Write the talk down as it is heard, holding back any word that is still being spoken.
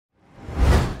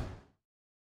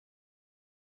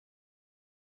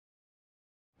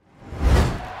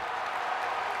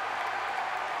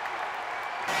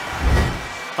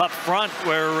up front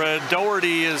where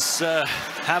Doherty is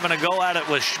having a go at it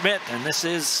with Schmidt, and this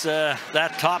is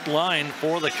that top line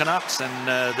for the Canucks,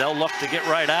 and they'll look to get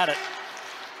right at it.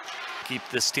 Keep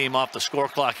this team off the score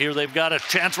clock here. They've got a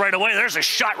chance right away. There's a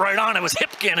shot right on. It was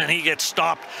Hipkin, and he gets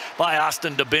stopped by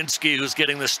Austin Dubinsky, who's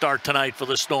getting the start tonight for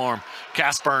the Storm.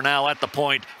 Kasper now at the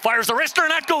point. Fires the wrister, and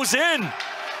that goes in.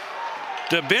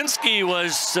 Dubinsky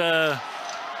was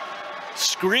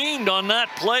screened on that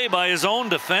play by his own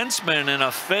defenseman in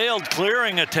a failed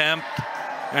clearing attempt.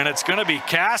 And it's going to be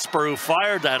Kasper who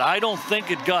fired that. I don't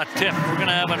think it got tipped. We're going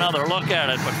to have another look at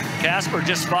it. But Kasper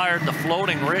just fired the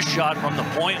floating wrist shot from the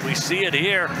point. We see it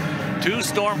here. Two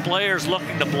Storm players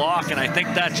looking to block, and I think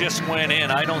that just went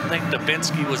in. I don't think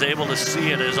Dubinsky was able to see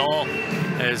it as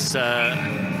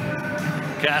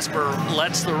Kasper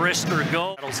lets the wrister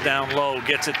go. Battles down low,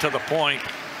 gets it to the point.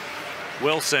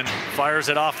 Wilson fires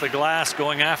it off the glass.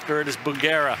 Going after it is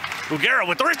Bugera. Bugera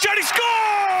with the wrist shot. He scores!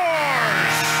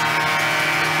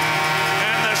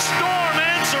 Storm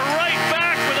answer right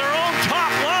back with their own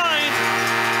top line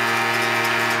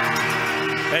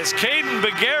as Caden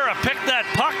Bugera picked that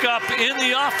puck up in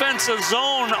the offensive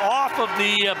zone off of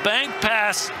the bank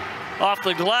pass off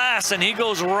the glass, and he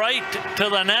goes right to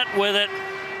the net with it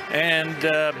and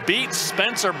beats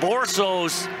Spencer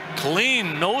Borsos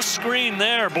clean. No screen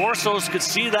there. Borsos could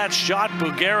see that shot.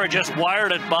 Bugera just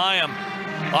wired it by him.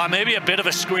 Maybe a bit of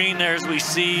a screen there as we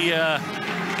see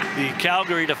the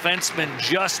Calgary defenseman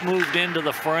just moved into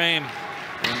the frame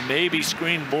and maybe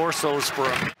screened Borsos for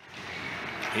him.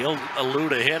 He'll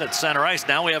elude a hit at center ice.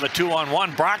 Now we have a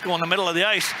 2-on-1. Bracco in the middle of the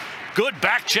ice. Good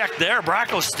back check there.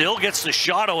 Bracco still gets the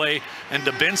shot away, and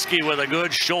Dubinsky with a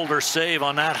good shoulder save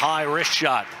on that high wrist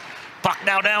shot. Puck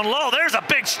now down low. There's a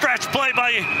big stretch play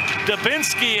by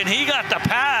Dubinsky, and he got the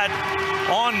pad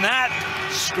on that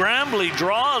scrambly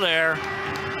draw there.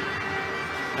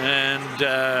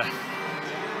 And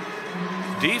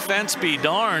defense be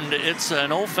darned, it's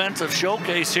an offensive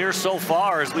showcase here so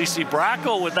far as we see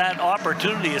Bracco with that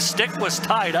opportunity. His stick was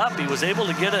tied up. He was able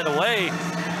to get it away,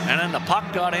 and then the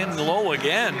puck got in low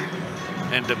again.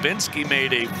 And Dubinsky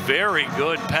made a very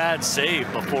good pad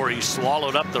save before he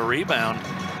swallowed up the rebound.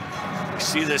 You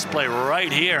see this play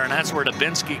right here, and that's where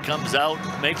Dubinsky comes out,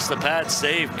 makes the pad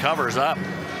save, covers up.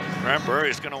 Grant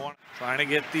Burry's going to want trying to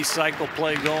get the cycle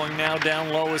play going now. Down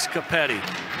low is Capetti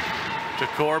to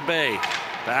Corbet.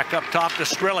 Back up top to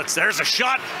Strelitz. There's a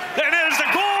shot. There it is, the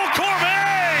goal,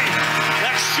 Corbet!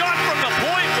 That shot from the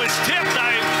point was tipped.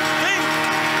 I think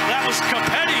that was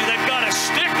Capetti that got a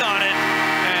stick on it.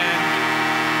 And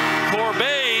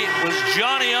Corbet was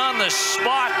Johnny on the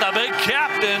spot. The big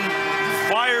captain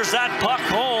fires that puck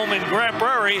home, and Grant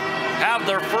Prairie have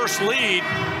their first lead.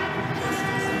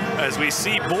 As we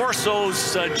see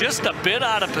Borsos just a bit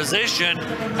out of position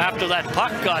after that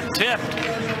puck got tipped,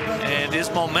 and his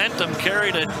momentum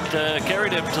carried him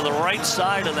to the right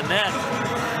side of the net,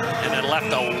 and it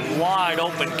left a wide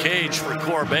open cage for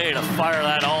Corbet to fire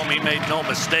that home. He made no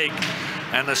mistake,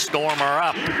 and the Storm are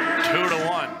up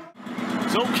 2-1.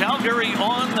 So Calgary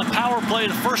on the power play,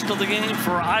 the first of the game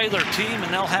for either team,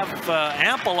 and they'll have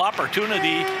ample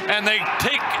opportunity, and they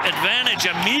take advantage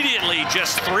immediately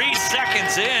just 3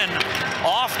 seconds in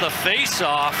off the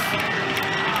face-off,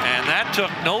 and that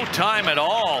took no time at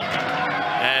all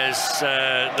as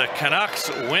the Canucks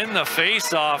win the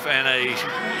face-off and a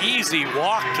easy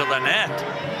walk to the net.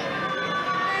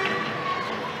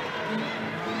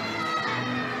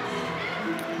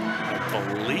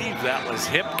 I believe that was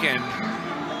Hipkin.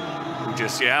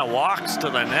 Just, walks to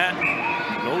the net,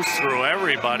 goes through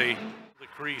everybody. The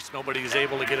crease, nobody's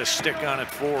able to get a stick on it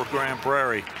for Grant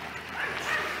Prairie.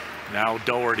 Now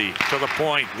Doherty to the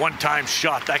point, one-time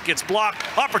shot, that gets blocked.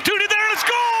 Opportunity there, and it's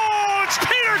goal! It's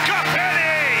Peter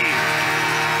Capetti!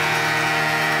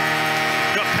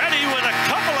 Capetti with a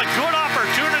couple of good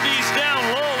opportunities down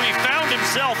low. He found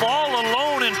himself all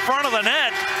alone in front of the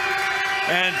net.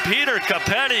 And Peter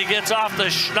Capetti gets off the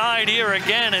schneid here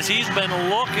again, as he's been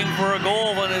looking for a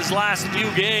goal in his last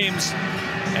few games.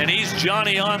 And he's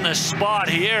Johnny on the spot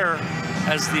here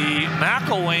as the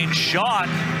McElwain shot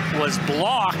was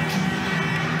blocked.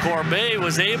 Corbet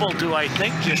was able to, I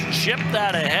think, just chip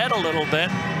that ahead a little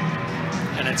bit.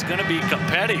 And it's going to be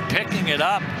Capetti picking it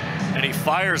up, and he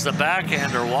fires the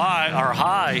backhander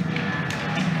high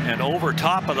and over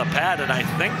top of the pad, and I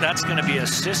think that's going to be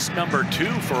assist number 2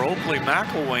 for Oakley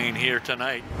McElwain here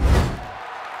tonight.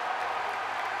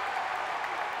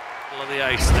 Middle of the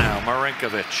ice now,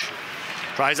 Marinkovic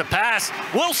tries a pass.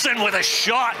 Wilson with a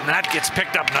shot, and that gets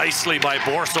picked up nicely by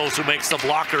Borsos, who makes the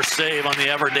blocker save on the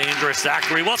ever-dangerous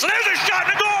Zachary Wilson. There's a shot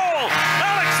and a goal!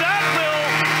 Alex Atwill,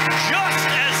 just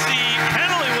as the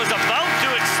penalty was about to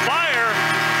expire,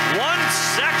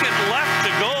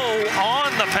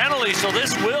 early, so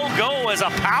this will go as a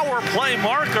power play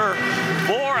marker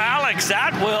for Alex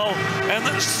Atwill, and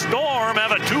the Storm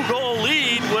have a 2-goal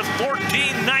lead with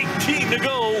 14:19 to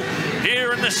go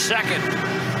here in the second.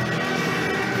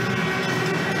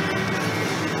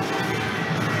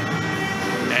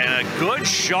 And a good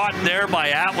shot there by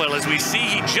Atwill. As we see,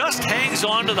 he just hangs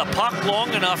on to the puck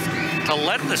long enough to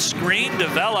let the screen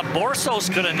develop.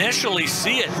 Borsos could initially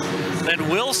see it. Then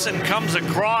Wilson comes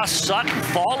across. Sutton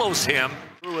follows him.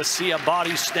 Through a sea of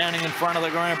bodies standing in front of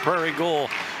the Grand Prairie goal.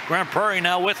 Grand Prairie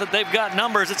now with it. They've got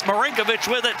numbers. It's Marinkovic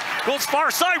with it. Goes far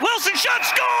side. Wilson shot,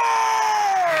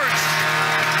 scores!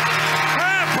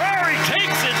 Grand Prairie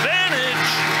takes advantage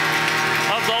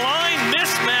of the line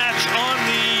mismatch on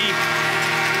the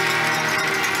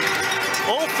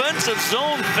offensive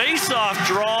zone face-off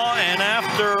draw, and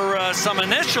after some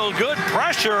initial good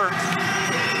pressure,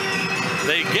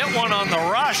 they get one on the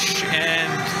rush,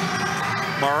 and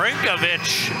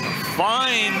Marinkovic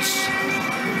finds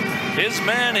his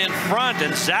man in front,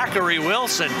 and Zachary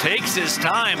Wilson takes his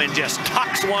time and just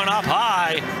tucks one up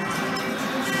high.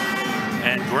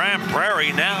 And Grand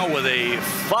Prairie now with a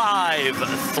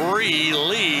 5-3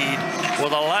 lead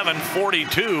with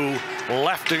 11:42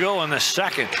 left to go in the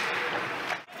second.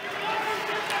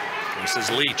 This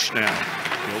is Leach now.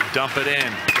 He'll dump it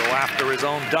in, go after his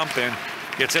own dump in.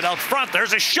 Gets it out front.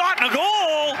 There's a shot and a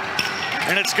goal.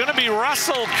 And it's going to be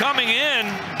Russell coming in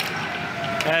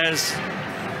as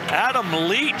Adam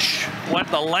Leach went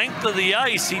the length of the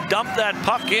ice. He dumped that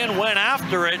puck in, went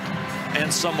after it,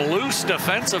 and some loose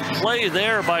defensive play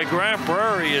there by Grand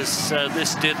Prairie as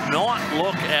this did not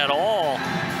look at all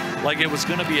like it was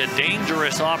going to be a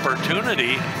dangerous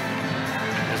opportunity.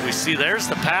 As we see, there's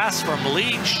the pass from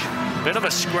Leach. Bit of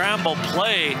a scramble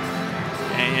play,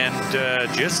 and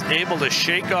just able to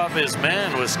shake off his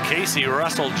man was Casey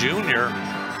Russell Jr.,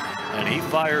 and he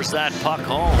fires that puck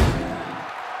home.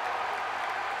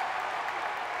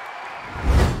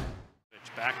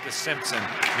 Back to Simpson,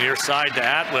 near side to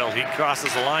Atwill. He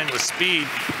crosses the line with speed.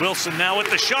 Wilson now with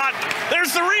the shot.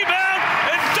 There's the rebound,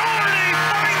 and Doherty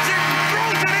finds it and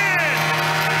throws it in.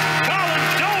 Colin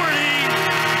Doherty,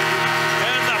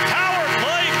 and the power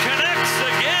play connects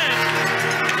again.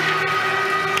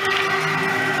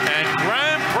 And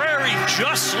Grand Prairie,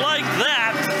 just like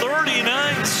that,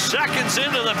 39 seconds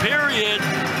into the period,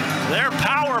 their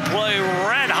power play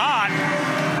red hot.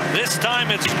 This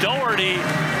time it's Doherty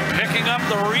picking up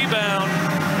the rebound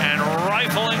and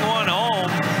rifling one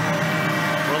home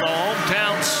for the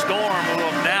hometown Storm, who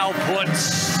have now put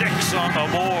 6 on the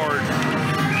board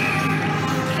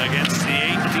against the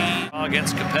 18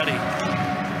 against Capetti.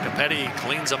 Capetti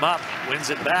cleans him up, wins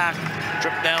it back.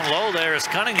 Trip down low there is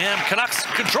Cunningham. Canucks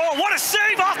control. What a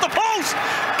save off the post!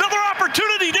 Another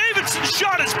opportunity. Davidson's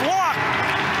shot is blocked.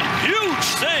 Huge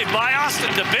save by Austin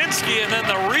Dubinsky, and then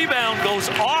the rebound goes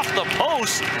off the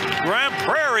post. Grand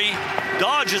Prairie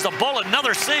dodges a bullet.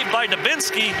 Another save by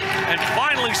Dubinsky, and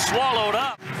finally swallowed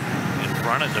up. In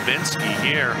front of Dubinsky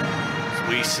here,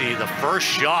 we see the first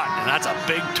shot, and that's a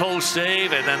big toe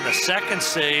save, and then the second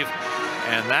save,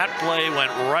 and that play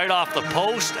went right off the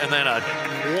post, and then a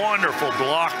wonderful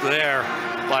block there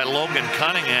by Logan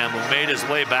Cunningham, who made his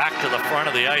way back to the front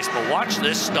of the ice. But watch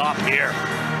this stop here.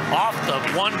 Off the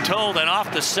one toe, then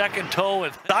off the second toe,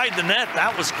 and inside the net.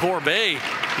 That was Corbet.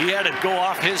 He had it go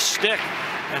off his stick,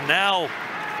 and now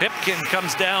Hipkin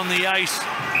comes down the ice,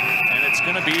 and it's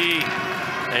going to be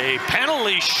a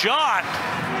penalty shot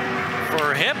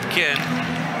for Hipkin,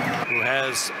 who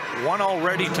has one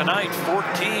already tonight,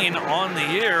 14 on the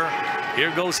year.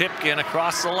 Here goes Hipkin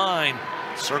across the line,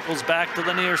 circles back to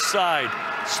the near side.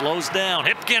 Slows down.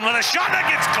 Hipkin with a shot that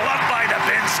gets gloved by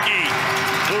Dubinsky,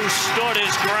 who stood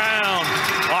his ground.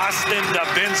 Austin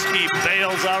Dubinsky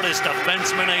bails out his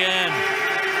defenseman again.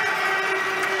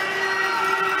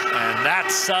 And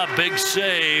that's a big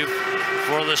save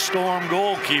for the Storm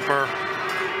goalkeeper.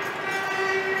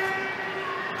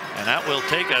 And that will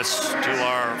take us to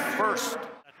our first.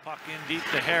 That puck in deep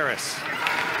to Harris.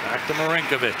 Back to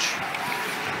Marinkovic.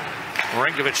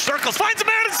 Marinkovic circles, finds a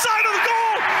man inside of the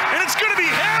goal, and it's going to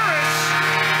be Harris,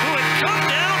 who had come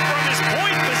down from his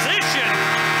point position.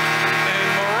 And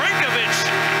Marinkovic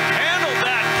handled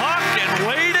that puck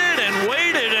and waited and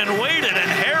waited and waited,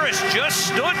 and Harris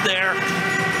just stood there.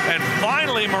 And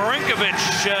finally, Marinkovic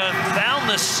found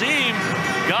the seam,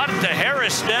 got it to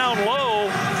Harris down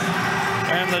low,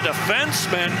 and the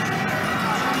defenseman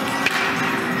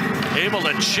able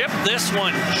to chip this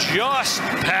one just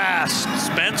past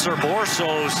Spencer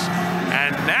Borsos,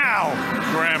 and now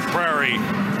Grand Prairie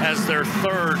has their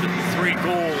third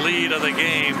 3-goal lead of the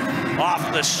game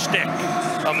off the stick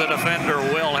of the defender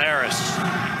Will Harris.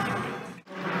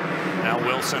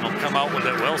 Wilson will come out with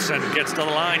it. Wilson gets to the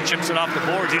line, chips it off the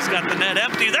boards. He's got the net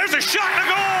empty. There's a shot, a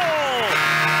goal!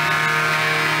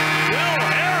 Will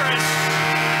Harris.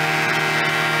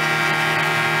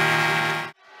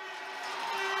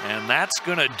 And that's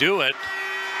going to do it.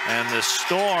 And the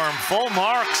Storm, full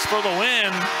marks for the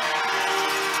win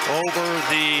over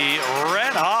the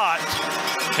red-hot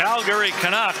Calgary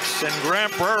Canucks. And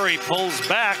Grand Prairie pulls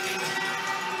back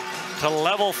to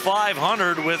level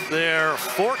 500 with their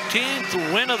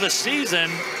 14th win of the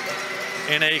season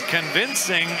in a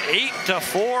convincing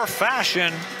 8-4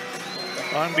 fashion.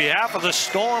 On behalf of the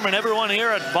Storm and everyone here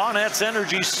at Bonnet's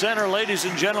Energy Center, ladies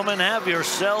and gentlemen, have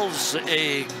yourselves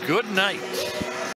a good night.